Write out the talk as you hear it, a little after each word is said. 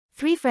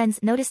Three friends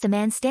noticed a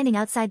man standing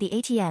outside the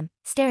ATM,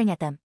 staring at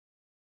them.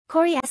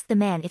 Corey asked the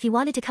man if he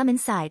wanted to come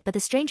inside, but the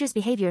stranger's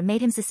behavior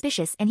made him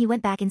suspicious and he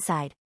went back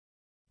inside.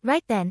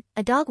 Right then,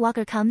 a dog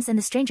walker comes and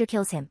the stranger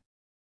kills him.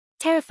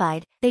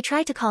 Terrified, they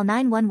try to call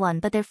 911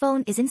 but their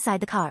phone is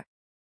inside the car.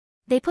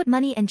 They put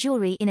money and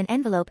jewelry in an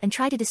envelope and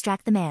try to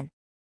distract the man.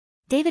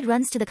 David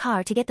runs to the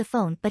car to get the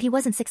phone but he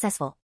wasn't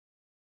successful.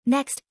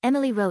 Next,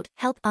 Emily wrote,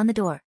 "Help" on the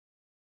door.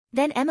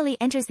 Then Emily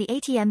enters the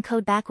ATM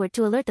code backward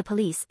to alert the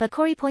police, but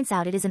Corey points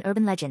out it is an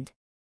urban legend.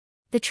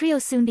 The trio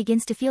soon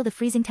begins to feel the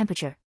freezing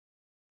temperature.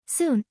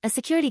 Soon, a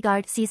security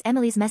guard sees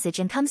Emily's message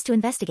and comes to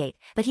investigate,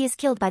 but he is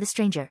killed by the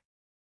stranger.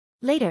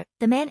 Later,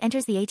 the man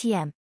enters the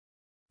ATM.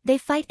 They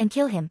fight and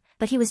kill him,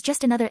 but he was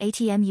just another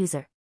ATM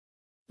user.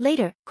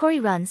 Later, Corey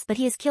runs but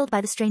he is killed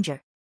by the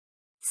stranger.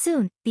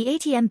 Soon, the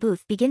ATM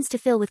booth begins to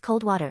fill with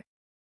cold water.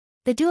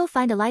 The duo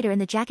find a lighter in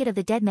the jacket of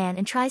the dead man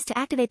and tries to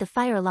activate the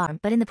fire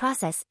alarm, but in the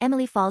process,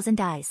 Emily falls and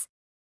dies.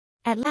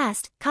 At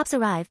last, cops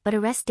arrive but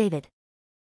arrest David.